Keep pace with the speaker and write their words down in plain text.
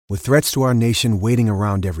With threats to our nation waiting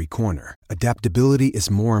around every corner, adaptability is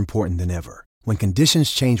more important than ever. When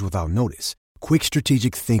conditions change without notice, quick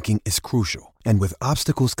strategic thinking is crucial. And with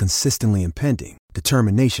obstacles consistently impending,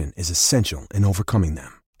 determination is essential in overcoming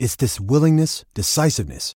them. It's this willingness,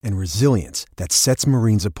 decisiveness, and resilience that sets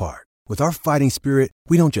Marines apart. With our fighting spirit,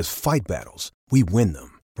 we don't just fight battles, we win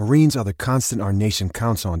them. Marines are the constant our nation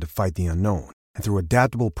counts on to fight the unknown. And through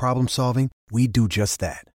adaptable problem solving, we do just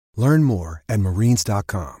that. Learn more at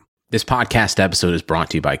marines.com. This podcast episode is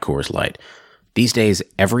brought to you by Coors Light. These days,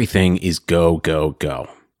 everything is go, go, go.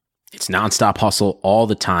 It's nonstop hustle all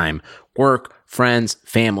the time. Work, friends,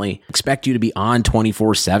 family expect you to be on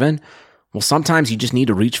 24/7. Well, sometimes you just need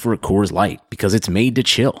to reach for a Coors Light because it's made to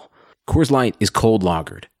chill. Coors Light is cold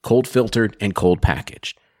lagered, cold filtered, and cold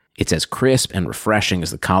packaged. It's as crisp and refreshing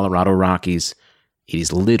as the Colorado Rockies. It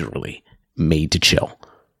is literally made to chill.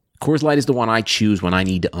 Coors Light is the one I choose when I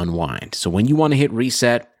need to unwind. So when you want to hit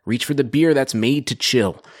reset, reach for the beer that's made to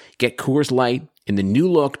chill. Get Coors Light in the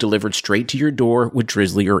new look delivered straight to your door with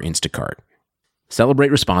Drizzly or Instacart.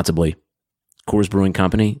 Celebrate responsibly. Coors Brewing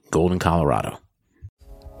Company, Golden, Colorado.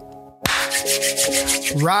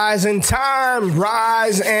 Rise and time.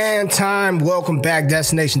 Welcome back,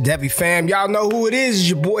 Destination Devy fam. Y'all know who it is. It's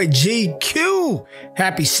your boy GQ.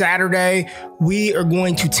 Happy Saturday. We are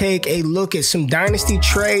going to take a look at some Dynasty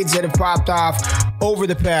trades that have popped off over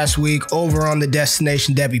the past week over on the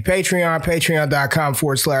Destination Devy Patreon,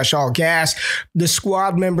 patreon.com/all gas. The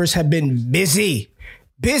squad members have been busy.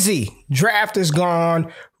 Draft is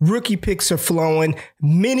gone. Rookie picks are flowing.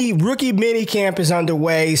 Rookie mini camp is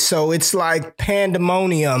underway. So it's like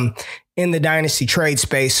pandemonium in the Dynasty trade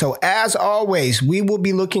space. So as always, we will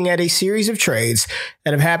be looking at a series of trades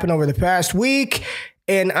that have happened over the past week.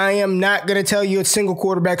 And I am not going to tell you it's single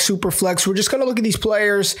quarterback, super flex. We're just going to look at these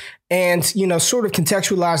players and, sort of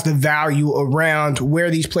contextualize the value around where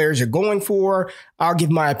these players are going for. I'll give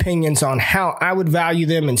my opinions on how I would value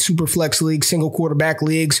them in super flex leagues, single quarterback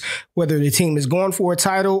leagues, whether the team is going for a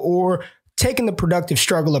title or taking the productive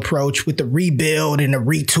struggle approach with the rebuild and the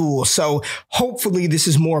retool. So hopefully this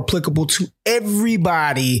is more applicable to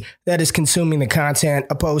everybody that is consuming the content,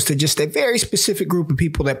 opposed to just a very specific group of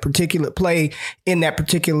people that play in that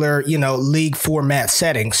particular, league format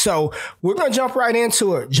setting. So we're going to jump right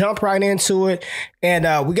into it.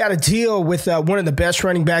 And we got to deal with one of the best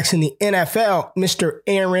running backs in the NFL, Mr.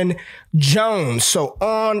 Aaron Jones. So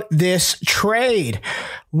on this trade,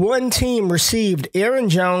 one team received Aaron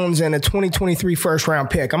Jones and a 2023 first round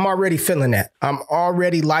pick. I'm already feeling that. I'm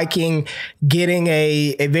already liking getting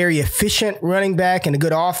a very efficient running back and a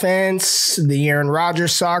good offense. The Aaron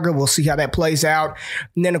Rodgers saga, we'll see how that plays out.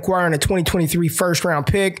 And then acquiring a 2023 first round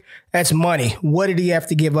pick, that's money. What did he have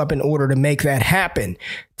to give up in order to make that happen?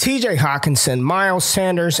 TJ Hawkinson, Miles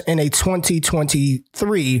Sanders, and a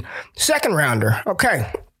 2023 second rounder. Okay.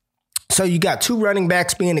 So you got two running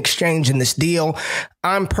backs being exchanged in this deal.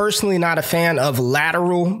 I'm personally not a fan of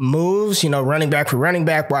lateral moves, running back for running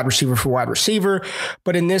back, wide receiver for wide receiver.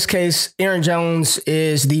 But in this case, Aaron Jones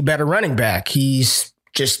is the better running back. He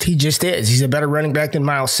just is. He's a better running back than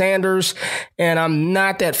Miles Sanders. And I'm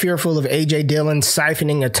not that fearful of A.J. Dillon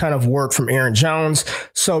siphoning a ton of work from Aaron Jones.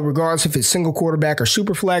 So regardless if it's single quarterback or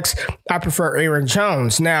super flex, I prefer Aaron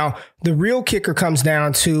Jones. Now, the real kicker comes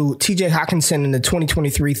down to TJ Hawkinson in the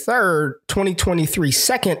 2023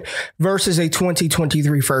 second versus a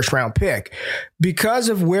 2023 first round pick. Because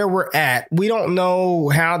of where we're at, we don't know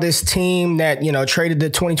how this team that, traded the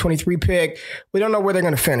 2023 pick, we don't know where they're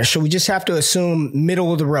going to finish. So we just have to assume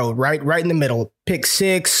middle of the road, right? Right in the middle, pick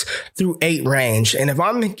 6 through 8 range. And if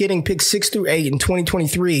I'm getting pick 6 through 8 in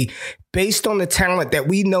 2023, based on the talent that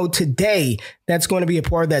we know today, that's going to be a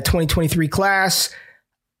part of that 2023 class,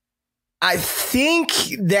 I think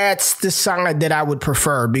that's the side that I would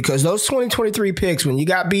prefer, because those 2023 picks, when you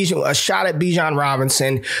got a shot at Bijan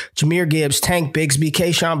Robinson, Jahmyr Gibbs, Tank Bigsby,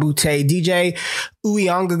 Kayshon Boutte, DJ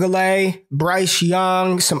Uiagalelei, Bryce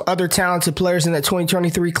Young, some other talented players in that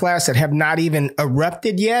 2023 class that have not even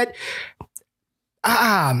erupted yet.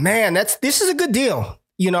 This is a good deal.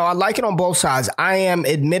 I like it on both sides. I am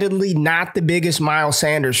admittedly not the biggest Miles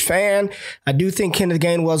Sanders fan. I do think Kenneth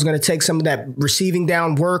Gainwell is going to take some of that receiving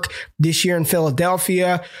down work this year in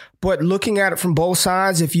Philadelphia. But looking at it from both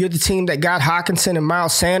sides, if you're the team that got Hawkinson and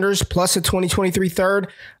Miles Sanders plus a 2023 third,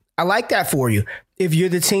 I like that for you. If you're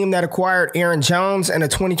the team that acquired Aaron Jones and a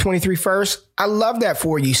 2023 first, I love that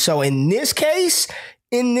for you. So in this case,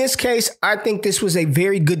 I think this was a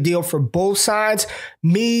very good deal for both sides.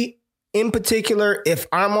 Me In particular, if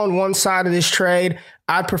I'm on one side of this trade,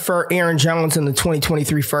 I'd prefer Aaron Jones in the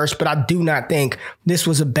 2023 first, but I do not think this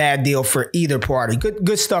was a bad deal for either party.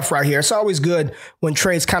 Good stuff right here. It's always good when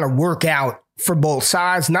trades kind of work out for both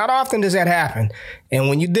sides. Not often does that happen. And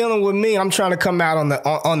when you're dealing with me, I'm trying to come out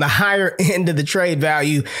on the higher end of the trade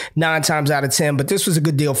value 9 times out of 10. But this was a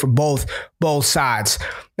good deal for both sides.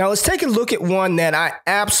 Now let's take a look at one that I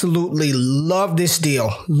absolutely love this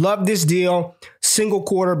deal. Love this deal. Single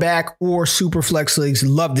quarterback or super flex leagues.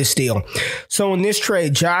 Love this deal. So in this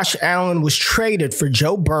trade, Josh Allen was traded for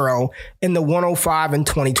Joe Burrow in the 105 in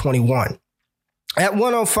 2021. At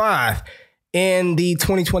 105, in the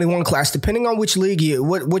 2021 class, depending on which league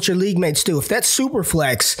what your league mates do. If that's super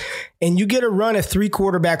flex and you get a run of 3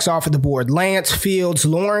 quarterbacks off of the board, Lance, Fields,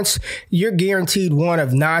 Lawrence, you're guaranteed one of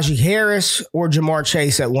Najee Harris or Jamar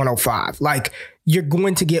Chase at 105. Like, you're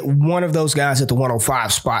going to get one of those guys at the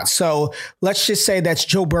 105 spot. So let's just say that's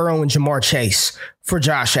Joe Burrow and Jamar Chase for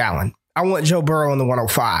Josh Allen. I want Joe Burrow in the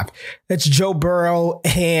 105. That's Joe Burrow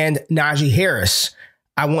and Najee Harris.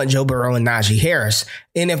 I want Joe Burrow and Najee Harris.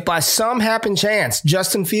 And if by some happen chance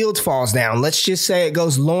Justin Fields falls down, let's just say it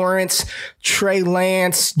goes Lawrence, Trey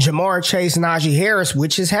Lance, Jamar Chase, Najee Harris,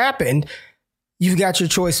 which has happened, you've got your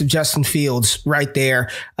choice of Justin Fields right there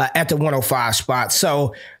at the 105 spot.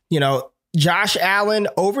 So, Josh Allen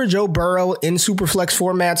over Joe Burrow in Superflex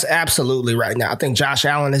formats? Absolutely right now. I think Josh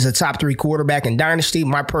Allen is a top 3 quarterback in Dynasty,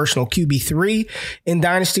 my personal QB3 in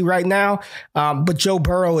Dynasty right now. But Joe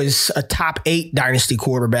Burrow is a top 8 Dynasty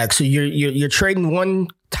quarterback. So you're trading one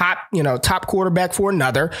top quarterback for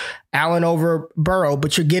another, Allen over Burrow,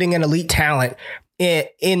 but you're getting an elite talent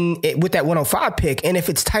with that 105 pick. And if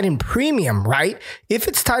it's tight end premium, right? If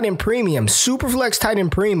it's tight end premium, Superflex tight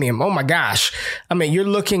end premium, oh my gosh. I mean, you're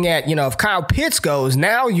looking at, if Kyle Pitts goes,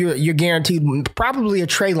 now you're guaranteed probably a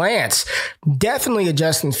Trey Lance, definitely a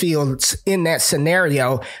Justin Fields in that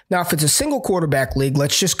scenario. Now, if it's a single quarterback league,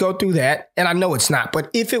 let's just go through that. And I know it's not,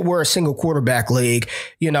 but if it were a single quarterback league,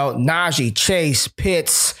 Najee, Chase,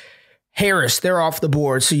 Pitts, Harris, they're off the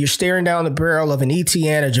board. So you're staring down the barrel of an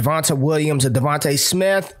ETN, a Javonte Williams, a Devontae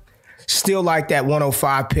Smith. Still like that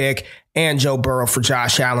 105 pick, and Joe Burrow for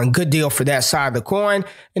Josh Allen. Good deal for that side of the coin.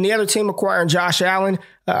 And the other team acquiring Josh Allen,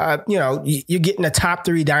 you're getting a top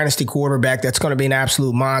 3 Dynasty quarterback that's going to be an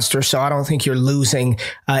absolute monster. So I don't think you're losing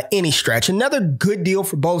any stretch. Another good deal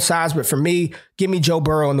for both sides. But for me, give me Joe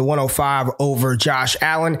Burrow in the 105 over Josh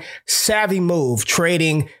Allen. Savvy move,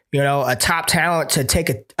 trading a top talent to take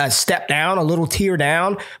a step down, a little tier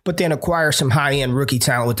down, but then acquire some high-end rookie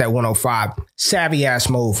talent with that 105. Savvy-ass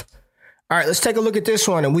move. All right, let's take a look at this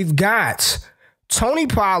one. And we've got Tony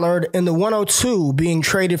Pollard in the 102 being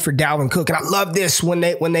traded for Dalvin Cook. And I love this when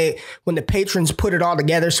the patrons put it all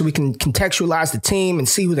together so we can contextualize the team and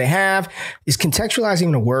see who they have. Is contextualize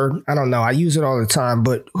even a word? I don't know. I use it all the time,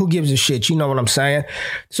 but who gives a shit? You know what I'm saying?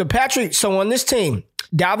 So on this team,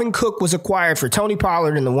 Dalvin Cook was acquired for Tony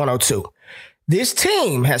Pollard in the 102. This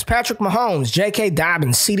team has Patrick Mahomes, J.K.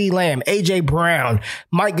 Dobbins, CeeDee Lamb, A.J. Brown,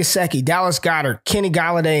 Mike Gesicki, Dallas Goedert, Kenny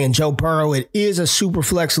Golladay, and Joe Burrow. It is a super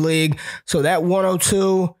flex league. So that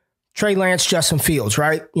 102, Trey Lance, Justin Fields,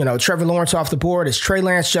 right? Trevor Lawrence off the board is Trey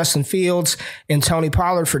Lance, Justin Fields, and Tony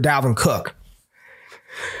Pollard for Dalvin Cook.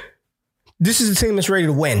 This is a team that's ready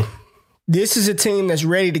to win. This is a team that's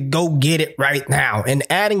ready to go get it right now. And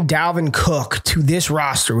adding Dalvin Cook to this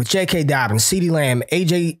roster with J.K. Dobbins, CeeDee Lamb,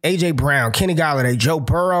 A.J. Brown, Kenny Golladay, Joe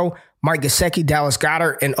Burrow, Mike Gesicki, Dallas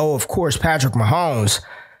Goedert, and of course, Patrick Mahomes.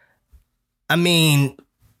 I mean,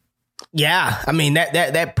 yeah. I mean,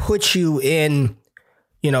 that puts you in,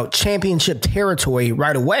 championship territory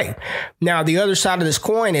right away. Now, the other side of this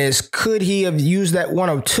coin is, could he have used that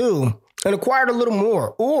 102 and acquired a little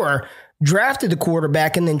more, or drafted the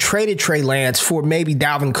quarterback and then traded Trey Lance for maybe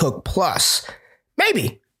Dalvin Cook plus?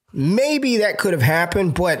 Maybe that could have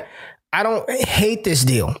happened, but I don't hate this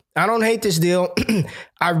deal.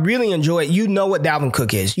 I really enjoy it. You know what Dalvin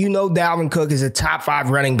Cook is. Dalvin Cook is a top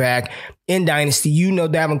 5 running back in Dynasty.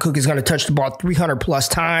 Dalvin Cook is going to touch the ball 300 plus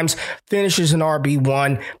times, finishes an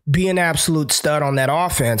RB1, be an absolute stud on that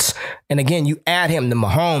offense. And again, you add him to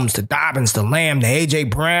Mahomes, to Dobbins, to Lamb, to A.J.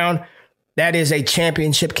 Brown. That is a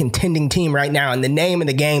championship contending team right now. And the name of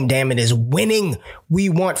the game, damn it, is winning. We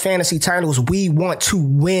want fantasy titles. We want to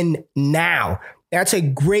win now. That's a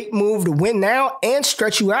great move to win now and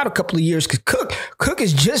stretch you out a couple of years, because Cook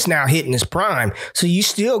is just now hitting his prime. So you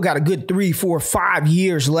still got a good 3, 4, 5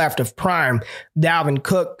 years left of prime Dalvin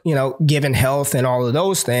Cook, given health and all of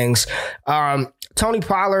those things. Tony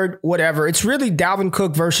Pollard, whatever. It's really Dalvin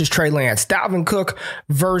Cook versus Trey Lance. Dalvin Cook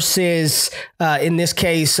versus, in this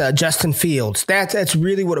case, Justin Fields. That's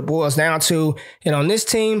really what it boils down to. And on this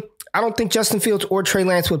team, I don't think Justin Fields or Trey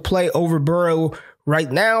Lance would play over Burrow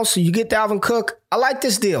right now. So you get Dalvin Cook. I like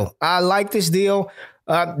this deal.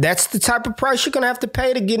 That's the type of price you're going to have to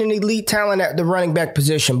pay to get an elite talent at the running back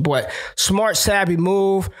position. But smart, savvy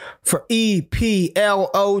move for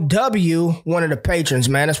EPLOW, one of the patrons,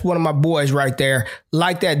 man. That's one of my boys right there.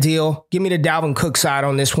 Like that deal. Give me the Dalvin Cook side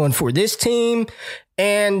on this one for this team.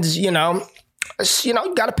 And, you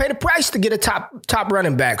got to pay the price to get a top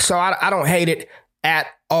running back. So I don't hate it at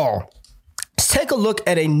all. Let's take a look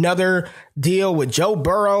at another deal with Joe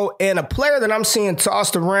Burrow and a player that I'm seeing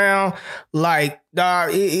tossed around like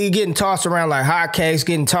he getting tossed around like hotcakes,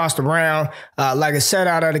 getting tossed around like a set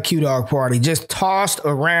out at a Q-Dog party, just tossed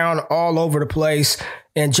around all over the place.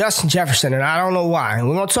 And Justin Jefferson, and I don't know why.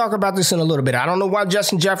 We're going to talk about this in a little bit. I don't know why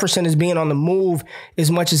Justin Jefferson is being on the move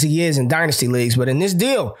as much as he is in Dynasty leagues. But in this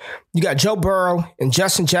deal, you got Joe Burrow and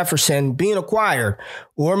Justin Jefferson being acquired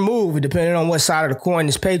or moved, depending on what side of the coin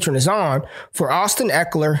this patron is on, for Austin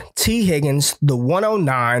Eckler, T. Higgins, the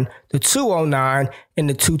 109, the 209, and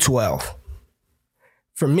the 212.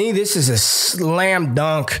 For me, this is a slam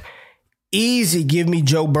dunk. Easy, give me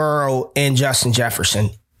Joe Burrow and Justin Jefferson.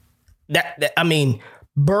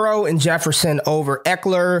 Burrow and Jefferson over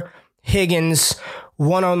Eckler, Higgins,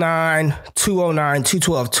 109, 209,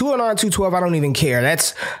 212. 209, 212, I don't even care.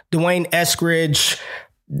 That's Dwayne Eskridge,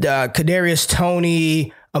 Kadarius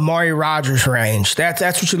Toney, Amari Rodgers range. That's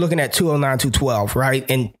what you're looking at, 209, 212, right?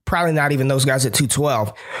 And probably not even those guys at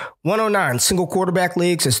 212. 109, single quarterback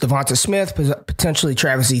leagues. It's Devonta Smith, potentially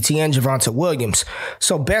Travis Etienne, Javonte Williams.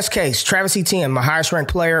 So best case, Travis Etienne, my highest ranked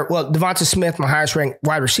player. Well, Devonta Smith, my highest ranked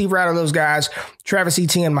wide receiver out of those guys. Travis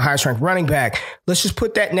Etienne, my highest ranked running back. Let's just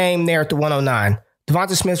put that name there at the 109.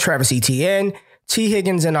 Devonta Smith, Travis Etienne, T.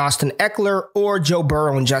 Higgins and Austin Eckler, or Joe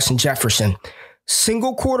Burrow and Justin Jefferson.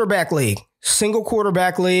 Single quarterback league.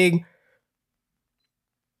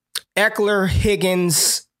 Eckler,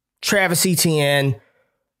 Higgins, Travis Etienne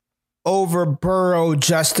over Burrow,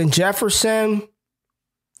 Justin Jefferson.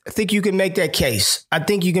 I think you can make that case. I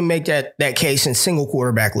think you can make that case in single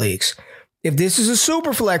quarterback leagues. If this is a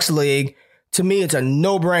super flex league, to me, it's a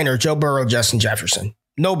no-brainer. Joe Burrow, Justin Jefferson.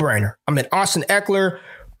 No-brainer. I mean, Austin Eckler,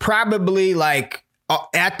 probably like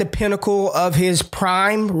at the pinnacle of his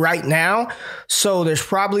prime right now. So there's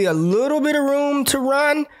probably a little bit of room to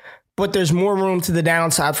run, but there's more room to the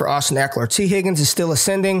downside for Austin Eckler. T. Higgins is still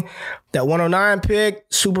ascending. That 109 pick,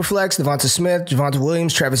 Superflex, Devonta Smith, Javonte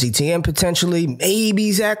Williams, Travis Etienne potentially.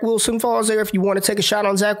 Maybe Zach Wilson falls there if you want to take a shot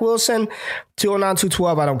on Zach Wilson. 209,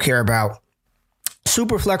 212, I don't care about.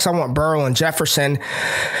 Superflex, I want Burrow and Jefferson.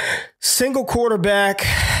 Single quarterback,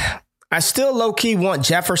 I still low-key want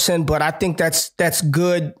Jefferson, but I think that's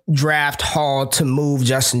good draft haul to move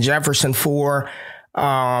Justin Jefferson for.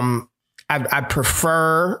 I'd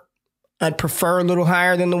prefer a little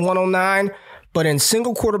higher than the 109, but in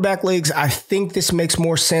single quarterback leagues, I think this makes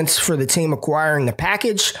more sense for the team acquiring the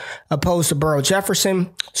package opposed to Burrow Jefferson.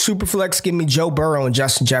 Superflex, give me Joe Burrow and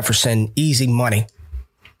Justin Jefferson. Easy money.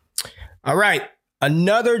 All right,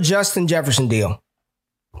 another Justin Jefferson deal.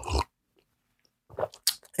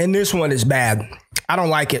 And this one is bad. I don't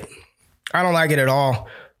like it. I don't like it at all.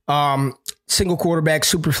 Single quarterback,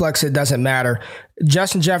 super flex, it doesn't matter.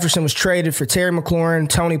 Justin Jefferson was traded for Terry McLaurin,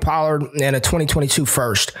 Tony Pollard, and a 2022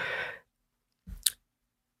 first.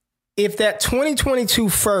 If that 2022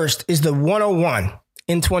 first is the 101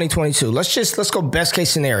 in 2022, let's go best case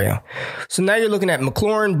scenario. So now you're looking at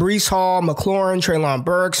McLaurin, Breece Hall, McLaurin, Treylon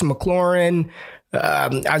Burks, McLaurin,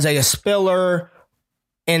 Isaiah Spiller,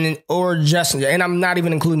 or Justin, and I'm not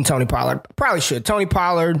even including Tony Pollard. Probably should. Tony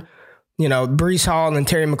Pollard, Breece Hall and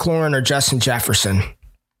Terry McLaurin or Justin Jefferson.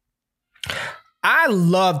 I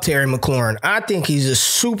love Terry McLaurin. I think he's a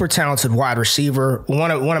super talented wide receiver. One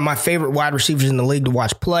of my favorite wide receivers in the league to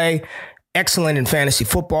watch play. Excellent in fantasy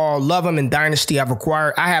football. Love him in Dynasty. I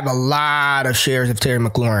have a lot of shares of Terry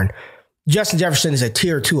McLaurin. Justin Jefferson is a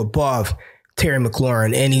tier or two above Terry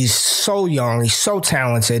McLaurin, and he's so young. He's so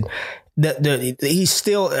talented. He's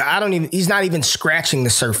not even scratching the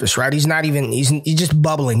surface, right? He's just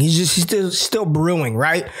bubbling. He's still brewing,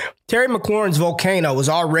 right? Terry McLaurin's volcano was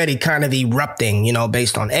already kind of erupting,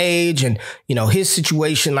 based on age and, his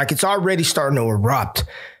situation. Like, it's already starting to erupt.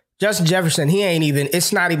 Justin Jefferson,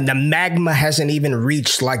 the magma hasn't even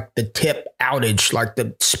reached like the tip outage, like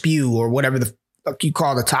the spew or whatever the fuck you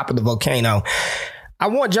call the top of the volcano. I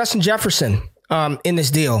want Justin Jefferson in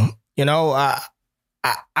this deal.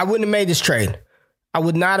 I wouldn't have made this trade. I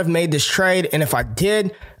would not have made this trade. And if I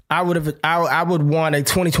did, I would want a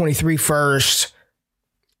 2023 first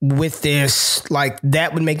with this. Like,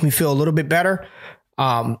 that would make me feel a little bit better.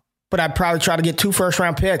 but I'd probably try to get 2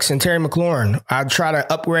 first-round picks and Terry McLaurin. I'd try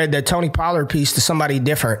to upgrade the Tony Pollard piece to somebody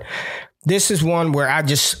different. This is one where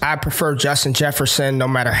I prefer Justin Jefferson no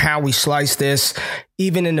matter how we slice this.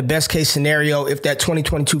 Even in the best-case scenario, if that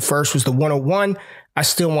 2022 first was the 101, I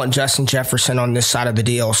still want Justin Jefferson on this side of the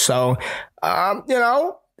deal. So,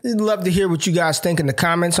 I'd love to hear what you guys think in the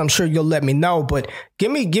comments. I'm sure you'll let me know, but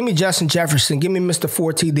give me Justin Jefferson. Give me Mr.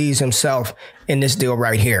 4 TDs himself in this deal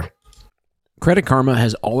right here. Credit Karma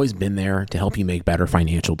has always been there to help you make better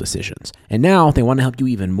financial decisions. And now they want to help you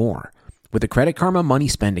even more. With the Credit Karma Money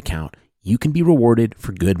Spend account, you can be rewarded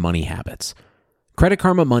for good money habits. Credit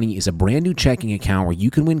Karma Money is a brand new checking account where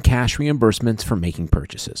you can win cash reimbursements for making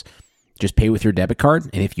purchases. Just pay with your debit card,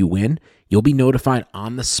 and if you win, you'll be notified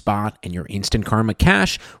on the spot and your Instant Karma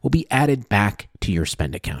cash will be added back to your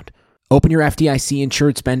spend account. Open your FDIC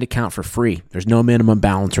insured spend account for free. There's no minimum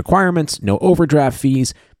balance requirements, no overdraft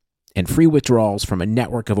fees, and free withdrawals from a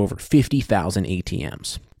network of over 50,000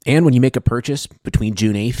 ATMs. And when you make a purchase between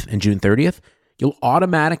June 8th and June 30th, you'll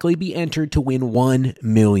automatically be entered to win $1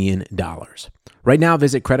 million. Right now,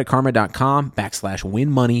 visit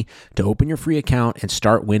creditkarma.com/winmoney to open your free account and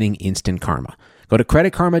start winning instant karma. Go to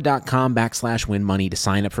creditkarma.com/winmoney to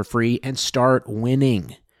sign up for free and start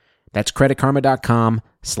winning. That's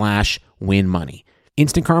creditkarma.com/winmoney.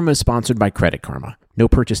 Instant Karma is sponsored by Credit Karma. No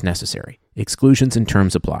purchase necessary. Exclusions and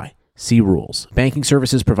terms apply. See rules. Banking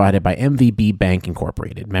services provided by MVB Bank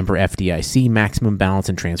Incorporated. Member FDIC. Maximum balance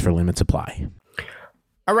and transfer limits apply.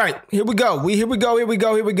 All right, here we go. We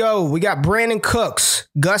got Brandon Cooks,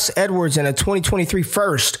 Gus Edwards, and a 2023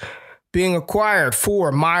 first being acquired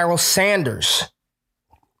for Miles Sanders.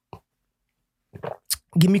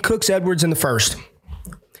 Give me Cooks Edwards in the first.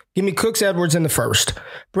 Brandon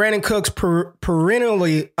Cooks,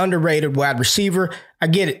 perennially underrated wide receiver. I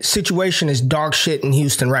get it. Situation is dog shit in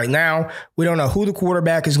Houston right now. We don't know who the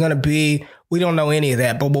quarterback is going to be. We don't know any of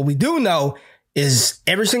that. But what we do know is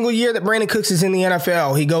every single year that Brandon Cooks is in the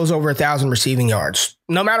NFL, he goes over 1,000 receiving yards.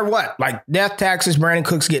 No matter what, like death taxes, Brandon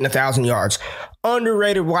Cooks getting 1,000 yards.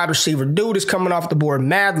 Underrated wide receiver. Dude is coming off the board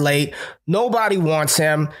mad late. Nobody wants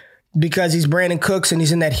him because he's Brandon Cooks and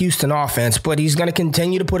he's in that Houston offense, but he's going to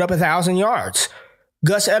continue to put up 1,000 yards.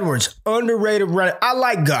 Gus Edwards, underrated runner. I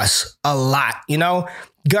like Gus a lot.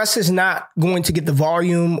 Gus is not going to get the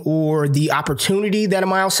volume or the opportunity that a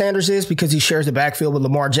Miles Sanders is because he shares the backfield with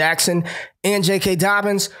Lamar Jackson and J.K.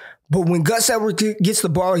 Dobbins. But when Gus Edwards gets the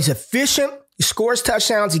ball, he's efficient. He scores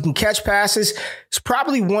touchdowns. He can catch passes. He's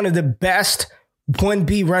probably one of the best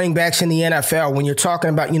 1B running backs in the NFL when you're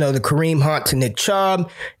talking about, the Kareem Hunt to Nick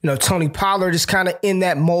Chubb. Tony Pollard is kind of in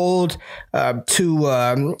that mold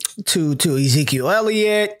to Ezekiel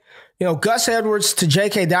Elliott. Gus Edwards to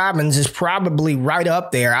J.K. Dobbins is probably right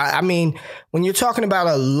up there. I mean, when you're talking about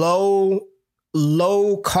a low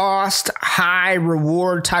cost, high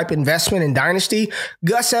reward type investment in Dynasty,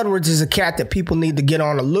 Gus Edwards is a cat that people need to get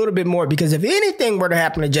on a little bit more because if anything were to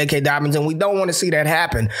happen to J.K. Dobbins, and we don't want to see that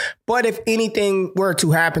happen, but if anything were to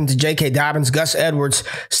happen to J.K. Dobbins, Gus Edwards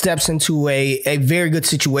steps into a very good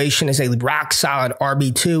situation as a rock solid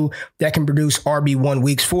RB2 that can produce RB1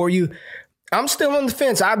 weeks for you. I'm still on the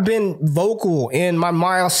fence. I've been vocal in my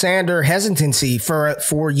Miles Sanders hesitancy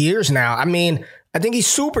for years now. I mean, I think he's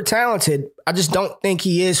super talented. I just don't think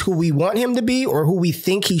he is who we want him to be or who we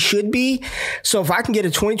think he should be. So if I can get a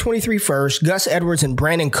 2023 first, Gus Edwards and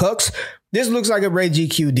Brandon Cooks, this looks like a Ray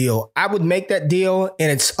GQ deal. I would make that deal,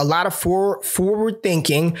 and it's a lot of forward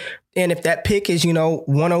thinking. And if that pick is,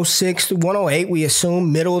 106 to 108, we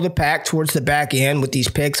assume middle of the pack towards the back end with these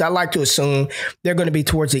picks. I like to assume they're going to be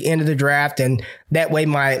towards the end of the draft. And that way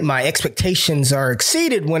my expectations are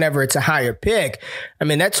exceeded whenever it's a higher pick. I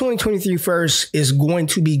mean, that 2023 first is going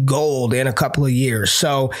to be gold in a couple of years.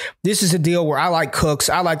 So this is a deal where I like Cooks.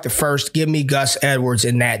 I like the first. Give me Gus Edwards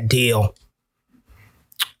in that deal.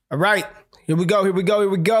 All right, here we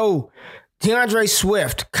go. DeAndre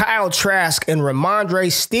Swift, Kyle Trask, and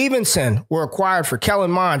Ramondre Stevenson were acquired for Kellen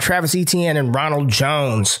Mond, Travis Etienne, and Ronald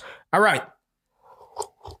Jones. All right.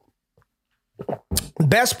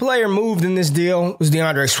 Best player moved in this deal was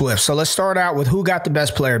DeAndre Swift. So let's start out with who got the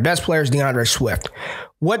best player. Best player is DeAndre Swift.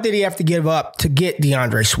 What did he have to give up to get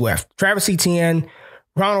DeAndre Swift? Travis Etienne,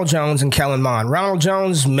 Ronald Jones, and Kellen Mond. Ronald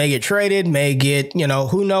Jones may get traded, may get,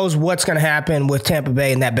 who knows what's going to happen with Tampa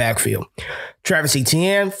Bay in that backfield. Travis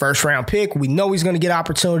Etienne, first round pick. We know he's going to get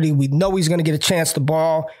opportunity. We know he's going to get a chance to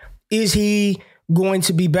ball. Is he going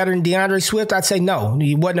to be better than DeAndre Swift? I'd say no.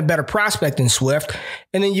 He wasn't a better prospect than Swift.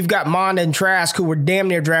 And then you've got Mond and Trask, who were damn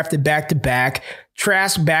near drafted back to back.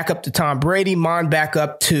 Trask back up to Tom Brady, Mond back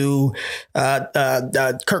up to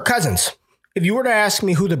Kirk Cousins. If you were to ask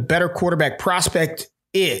me who the better quarterback prospect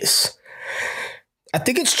is, I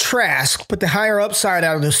think it's Trask, but the higher upside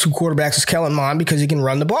out of those two quarterbacks is Kellen Mond because he can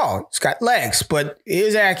run the ball. He's got legs, but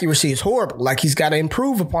his accuracy is horrible. Like, he's got to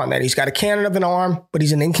improve upon that. He's got a cannon of an arm, but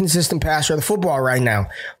he's an inconsistent passer of the football right now.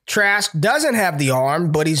 Trask doesn't have the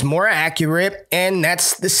arm, but he's more accurate, and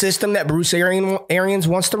that's the system that Bruce Arians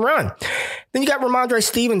wants to run. Then you got Ramondre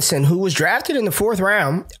Stevenson, who was drafted in the 4th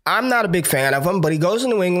round. I'm not a big fan of him, but he goes to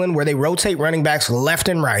New England where they rotate running backs left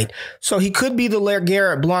and right. So he could be the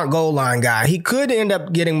LeGarrette Blount goal line guy. He could end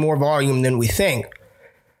up getting more volume than we think.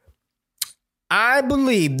 I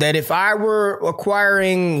believe that if I were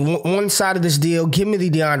acquiring one side of this deal, give me the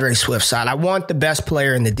DeAndre Swift side. I want the best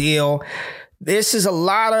player in the deal. This is a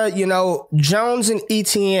lot of, Jones and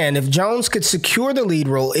ETN. If Jones could secure the lead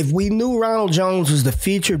role, if we knew Ronald Jones was the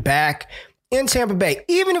featured back in Tampa Bay,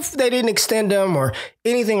 even if they didn't extend him or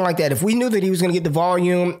anything like that, if we knew that he was going to get the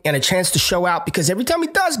volume and a chance to show out, because every time he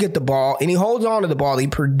does get the ball and he holds on to the ball, he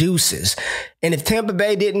produces. And if Tampa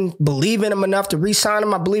Bay didn't believe in him enough to re-sign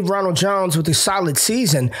him, I believe Ronald Jones, with a solid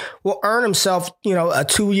season, will earn himself, a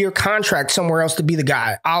 2-year contract somewhere else to be the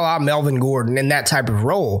guy, a la Melvin Gordon in that type of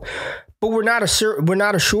role. But we're not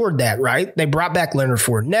assured that, right? They brought back Leonard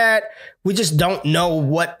Fournette. We just don't know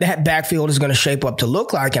what that backfield is going to shape up to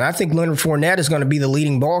look like. And I think Leonard Fournette is going to be the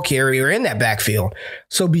leading ball carrier in that backfield.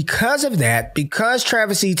 So because of that, because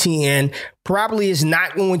Travis Etienne probably is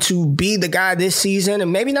not going to be the guy this season,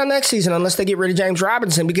 and maybe not next season unless they get rid of James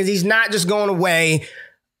Robinson, because he's not just going away.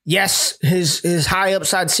 Yes, his high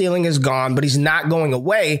upside ceiling is gone, but he's not going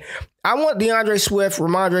away. I want DeAndre Swift,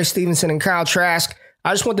 Ramondre Stevenson, and Kyle Trask.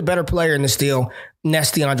 I just want the better player in this deal, and that's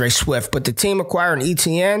DeAndre Swift. But the team acquiring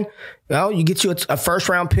ETN, you get you a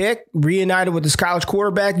first-round pick, reunited with this college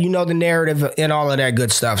quarterback. You know the narrative and all of that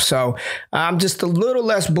good stuff. So I'm just a little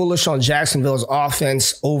less bullish on Jacksonville's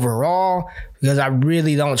offense overall because I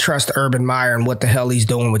really don't trust Urban Meyer and what the hell he's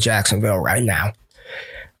doing with Jacksonville right now.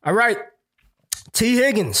 All right, T.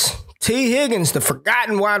 Higgins. T. Higgins, the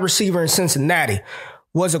forgotten wide receiver in Cincinnati,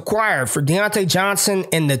 was acquired for Deontay Johnson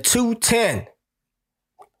in the 210.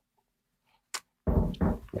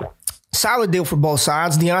 Solid deal for both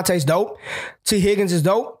sides. Deontay's dope. T. Higgins is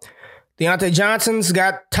dope. Deontay Johnson's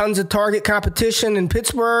got tons of target competition in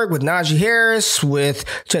Pittsburgh with Najee Harris, with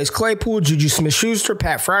Chase Claypool, Juju Smith-Schuster,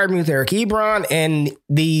 Pat Freiermuth, Eric Ebron, and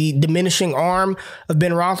the diminishing arm of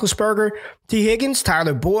Ben Roethlisberger. T. Higgins,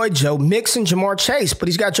 Tyler Boyd, Joe Mixon, Jamar Chase, but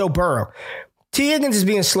he's got Joe Burrow. T. Higgins is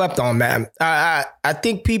being slept on, man. I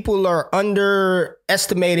think people are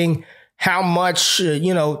underestimating how much,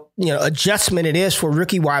 adjustment it is for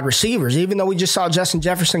rookie wide receivers. Even though we just saw Justin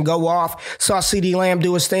Jefferson go off, saw CeeDee Lamb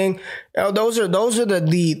do his thing, those are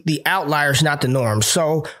the outliers, not the norm.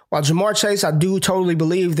 So while Jamar Chase, I do totally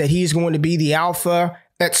believe that he's going to be the alpha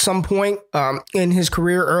at some point in his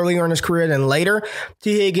career, earlier in his career than later,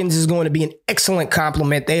 T. Higgins is going to be an excellent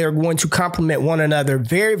complement. They are going to complement one another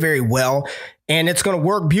very, very well. And it's going to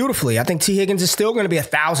work beautifully. I think T. Higgins is still going to be a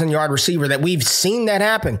 1,000-yard receiver. That we've seen that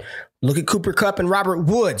happen. Look at Cooper Kupp and Robert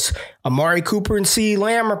Woods. Amari Cooper and CeeDee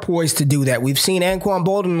Lamb are poised to do that. We've seen Anquan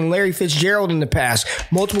Bolden and Larry Fitzgerald in the past.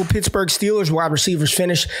 Multiple Pittsburgh Steelers wide receivers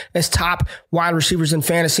finish as top wide receivers in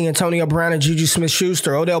fantasy. Antonio Brown and Juju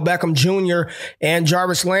Smith-Schuster, Odell Beckham Jr. and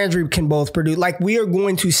Jarvis Landry can both produce. Like, we are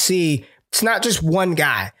going to see, it's not just one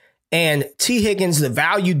guy. And T. Higgins, the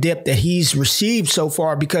value dip that he's received so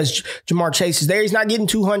far because Jamar Chase is there, he's not getting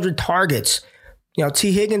 200 targets.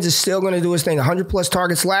 T. Higgins is still going to do his thing. 100-plus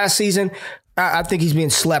targets last season. I think he's being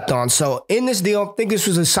slept on. So in this deal, I think this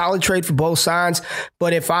was a solid trade for both sides.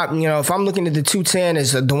 But if I'm looking at the 210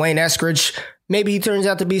 as a Dwayne Eskridge, maybe he turns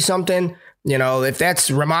out to be something. If that's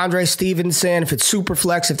Ramondre Stevenson, if it's super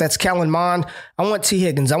flex, if that's Kellen Mond, I want T.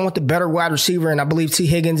 Higgins. I want the better wide receiver, and I believe T.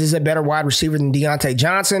 Higgins is a better wide receiver than Deontay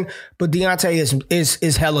Johnson. But Deontay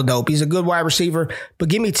is hella dope. He's a good wide receiver. But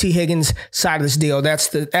give me T. Higgins' side of this deal. That's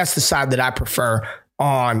the side that I prefer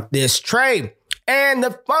on this trade. And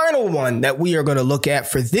the final one that we are going to look at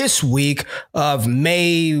for this week of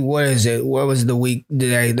May, what is it? What was the week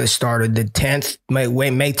today that started? The 10th, May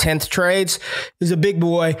 10th trades is a big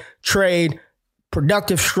boy trade,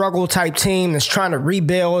 productive struggle type team that's trying to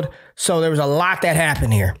rebuild. So there was a lot that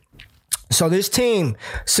happened here. So this team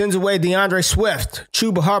sends away DeAndre Swift,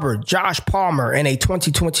 Chuba Hubbard, Josh Palmer, and a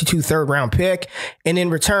 2022 third-round pick, and in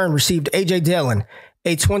return received A.J. Dillon,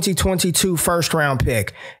 a 2022 first-round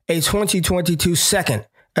pick, a 2022 second,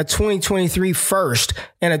 a 2023 first,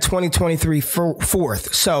 and a 2023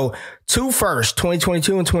 fourth. So 2 firsts,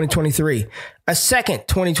 2022 and 2023, a second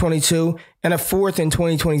 2022, and a fourth in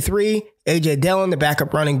 2023. A.J. Dillon, the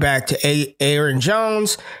backup running back to Aaron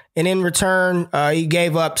Jones. And in return, he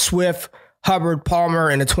gave up Swift, Hubbard, Palmer,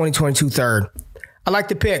 and a 2022 third. I like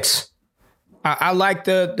the picks. I like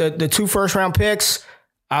the 2 first-round picks.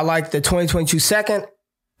 I like the 2022 second,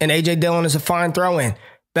 and A.J. Dillon is a fine throw-in.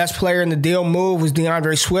 Best player in the deal move was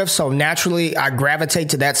DeAndre Swift, so naturally I gravitate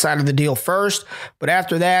to that side of the deal first. But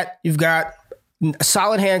after that, you've got a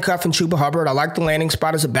solid handcuff in Chuba Hubbard. I like the landing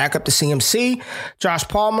spot as a backup to CMC. Josh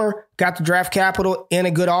Palmer got the draft capital in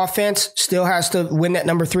a good offense, still has to win that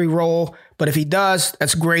number 3 role. But if he does,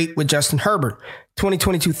 that's great with Justin Herbert.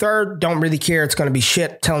 2022 third, don't really care. It's going to be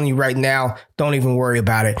shit. Telling you right now, don't even worry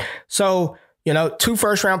about it. So, 2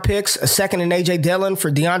 first-round picks, a second in A.J. Dillon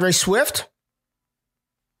for DeAndre Swift.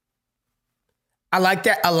 I like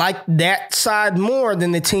that. I like that side more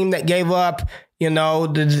than the team that gave up,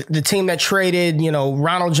 the team that traded,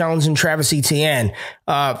 Ronald Jones and Travis Etienne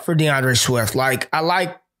for DeAndre Swift. Like, I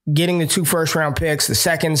like getting the 2 first-round picks, the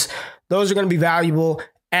seconds. Those are going to be valuable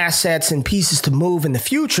assets and pieces to move in the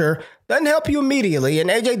future. Doesn't help you immediately. And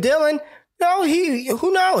A.J. Dillon,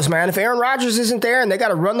 who knows, man? If Aaron Rodgers isn't there and they got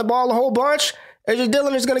to run the ball a whole bunch, A.J.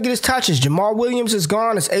 Dillon is going to get his touches. Jamal Williams is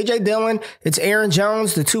gone. It's A.J. Dillon. It's Aaron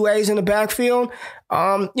Jones, the 2 A's in the backfield.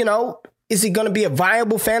 Is he going to be a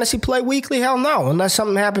viable fantasy play weekly? Hell no, unless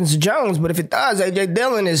something happens to Jones. But if it does, A.J.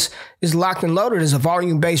 Dillon is locked and loaded as a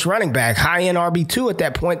volume-based running back. High-end RB2 at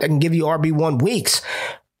that point that can give you RB1 weeks.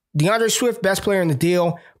 DeAndre Swift, best player in the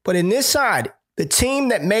deal. But in this side, the team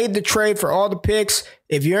that made the trade for all the picks,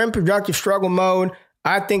 if you're in productive struggle mode,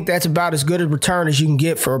 I think that's about as good a return as you can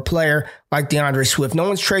get for a player like DeAndre Swift. No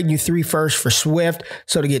one's trading you 3 firsts for Swift.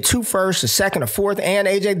 So to get 2 firsts, a second, a fourth, and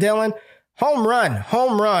A.J. Dillon, home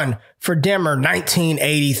run for Denver,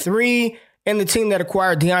 1983. And the team that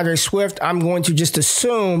acquired DeAndre Swift, I'm going to just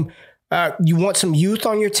assume you want some youth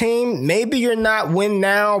on your team. Maybe you're not win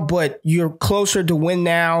now, but you're closer to win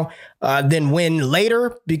now than win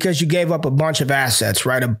later because you gave up a bunch of assets,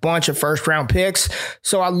 right? A bunch of first-round picks.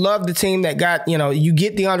 So I love the team that got, you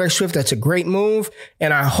get DeAndre Swift. That's a great move.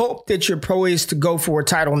 And I hope that you're poised to go for a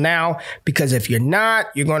title now, because if you're not,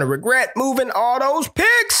 you're going to regret moving all those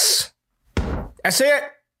picks. That's it.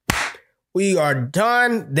 We are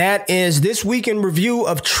done. That is this week in review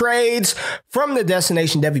of trades from the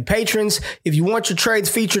Destination Devy patrons. If you want your trades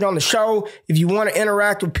featured on the show, if you want to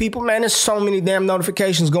interact with people, man, there's so many damn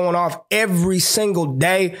notifications going off every single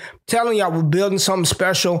day. I'm telling y'all, we're building something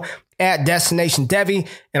special at Destination Devy.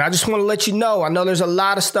 And I just want to let you know, I know there's a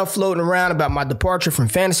lot of stuff floating around about my departure from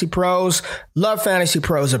Fantasy Pros. Love Fantasy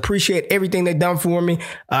Pros. Appreciate everything they've done for me.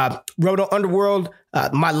 Roto Underworld,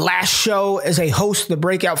 my last show as a host of the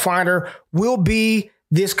Breakout Finder will be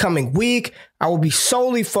this coming week. I will be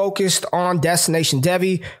solely focused on Destination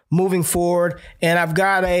Devy moving forward. And I've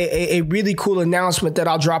got a really cool announcement that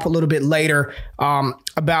I'll drop a little bit later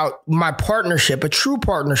about my partnership, a true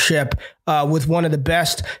partnership with one of the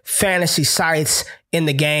best fantasy sites in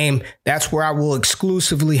the game. That's where I will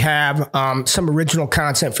exclusively have some original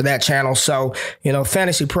content for that channel. So,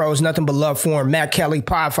 Fantasy Pros, nothing but love for him. Matt Kelly,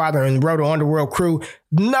 Podfather, and the Roto Underworld crew,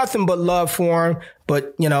 nothing but love for him.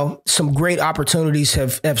 But, some great opportunities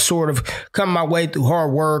have sort of come my way through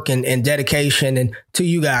hard work and dedication. And to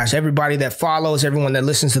you guys, everybody that follows, everyone that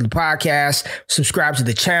listens to the podcast, subscribes to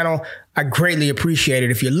the channel, I greatly appreciate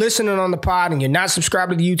it. If you're listening on the pod and you're not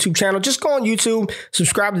subscribed to the YouTube channel, just go on YouTube,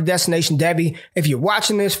 subscribe to Destination Devy. If you're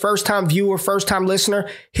watching this, first-time viewer, first-time listener,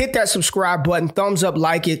 hit that subscribe button, thumbs up,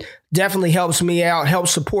 like it. Definitely helps me out,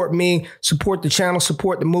 helps support me, support the channel,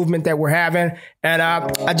 support the movement that we're having. And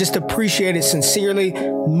I just appreciate it sincerely.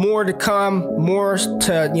 More to come, more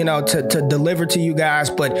to deliver to you guys.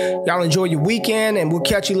 But y'all enjoy your weekend, and we'll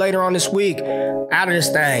catch you later on this week. Out of this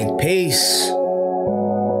thing. Peace.